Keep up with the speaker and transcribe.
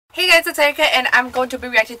Hey guys, it's Erika, and I'm going to be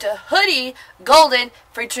reacting to Hoody Golden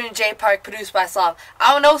featuring J Park, produced by Slum.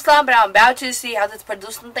 I don't know Slum, but I'm about to see how this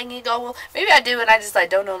producing thingy go. Maybe I do, and I just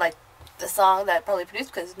don't know the song that probably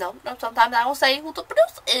produced, because no, sometimes I don't say who the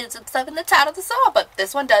producer is and stuff in the title of the song, but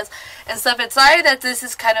this one does and stuff. And sorry that this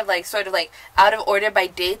is kind of sort of out of order by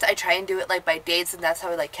dates. I try and do it by dates, and that's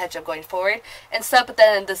how I catch up going forward and stuff. But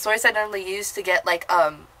then the source I normally use to get my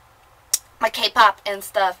K-pop and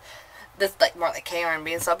stuff, this more like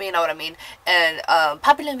K-R&B and stuff, you know what I mean, and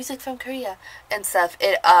popular music from Korea and stuff,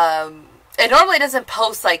 it normally doesn't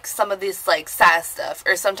post some of this sad stuff,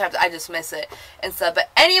 or sometimes I just miss it and stuff.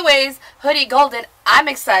 But anyways, Hoody Golden, I'm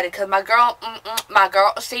excited because my girl,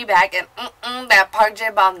 she back, and that Park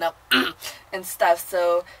J-bomb though and stuff.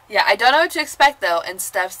 So yeah, I don't know what to expect though and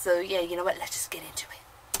stuff. So yeah, you know what? Let's just get into it.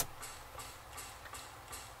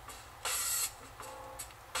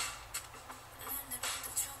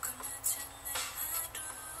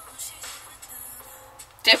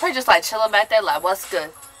 Jennifer just chilling back there what's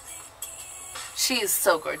good? She is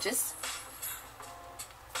so gorgeous.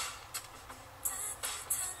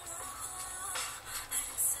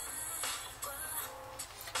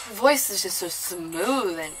 Her voice is just so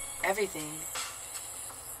smooth and everything.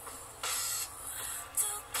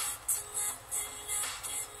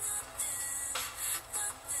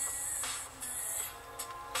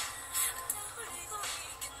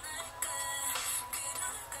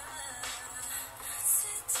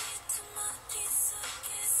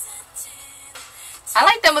 I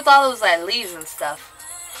like them with all those leaves and stuff.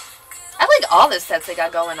 I like all the sets they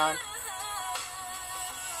got going on.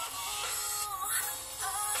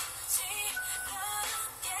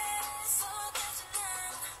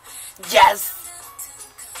 Yes!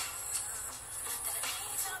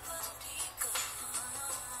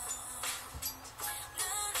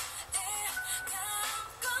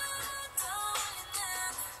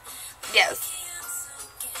 Yes.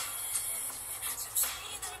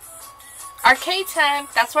 Arcade time.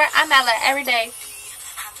 That's where I'm at every day.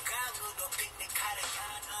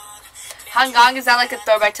 Hanggang, is that a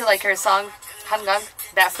throwback to her song Hanggang?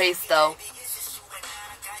 That face though.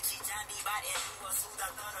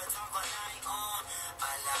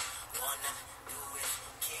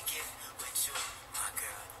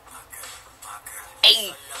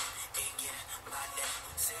 Hey.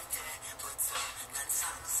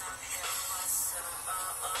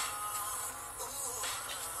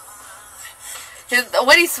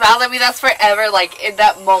 When he smiled at me, that's forever, in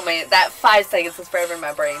that moment, that 5 seconds was forever in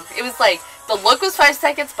my brain. It was the look was 5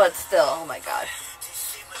 seconds, but still, oh my god.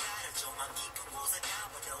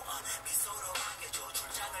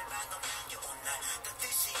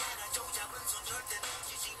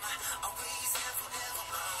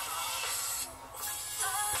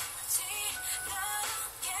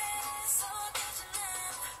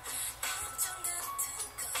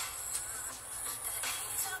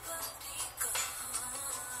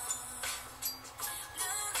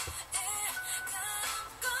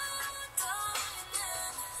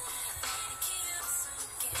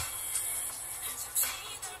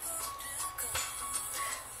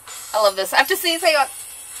 I love this. I have to sneeze. Hang on.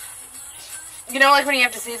 You know, when you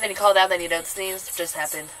have to sneeze and you call it out, then you don't sneeze? It just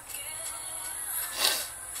happened.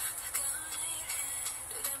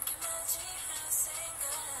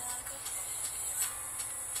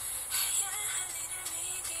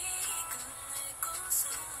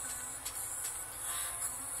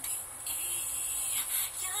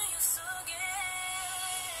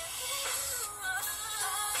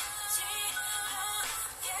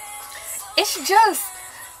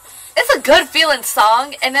 It's a good feeling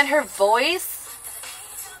song, and then her voice,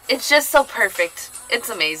 it's just so perfect. It's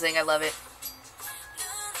amazing. I love it.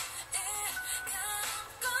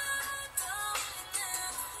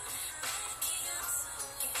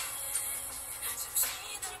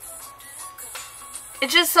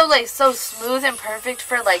 It's just so so smooth and perfect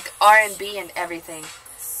for R&B and everything.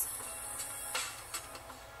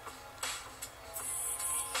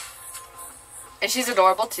 And she's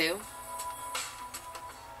adorable too.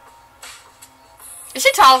 Is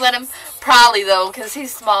she taller than him? Probably though, because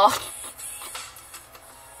he's small.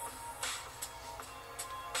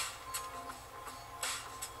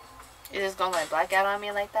 You're just gonna black out on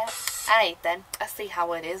me like that? Alright then. I see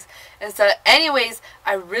how it is. And so anyways,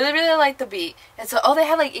 I really like the beat. And so they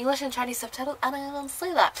have English and Chinese subtitles. I don't even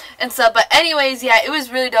see that. And so but anyways, yeah, it was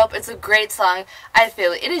really dope. It's a great song. I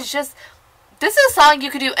feel it. It is just, this is a song you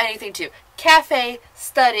could do anything to. Cafe,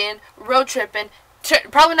 studying, road tripping.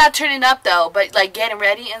 Probably not turning up though, but getting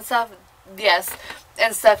ready and stuff, yes,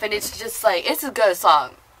 and stuff. And it's just it's a good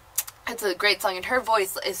song. It's a great song, and her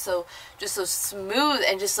voice is just so smooth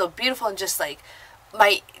and just so beautiful, and just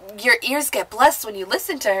your ears get blessed when you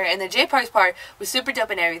listen to her, and the J Park's part was super dope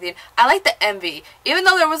and everything. I like the MV, even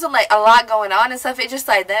though there wasn't like a lot going on and stuff. It just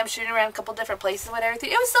like them shooting around a couple different places and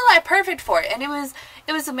everything. It was still like perfect for it, and it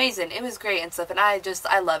was amazing. It was great and stuff, and I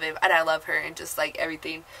love it, and I love her and just like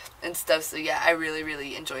everything and stuff. So yeah, I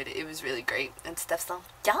really enjoyed it. It was really great and stuff. So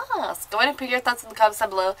yes, go ahead and put your thoughts in the comments down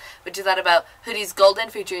below. What you thought about Hoody's Golden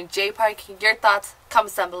featuring J Park. Your thoughts,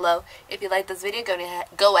 comments down below. If you like this video,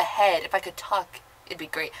 go ahead. If I could talk, it'd be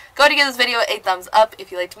great. Go ahead and give this video a thumbs up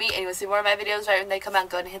if you liked me and you want to see more of my videos right when they come out.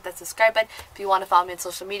 Go ahead and hit that subscribe button. If you want to follow me on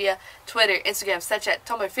social media, Twitter, Instagram, Snapchat,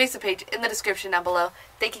 Tumblr, Facebook page in the description down below.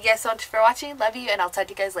 Thank you guys so much for watching. Love you, and I'll talk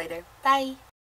to you guys later. Bye.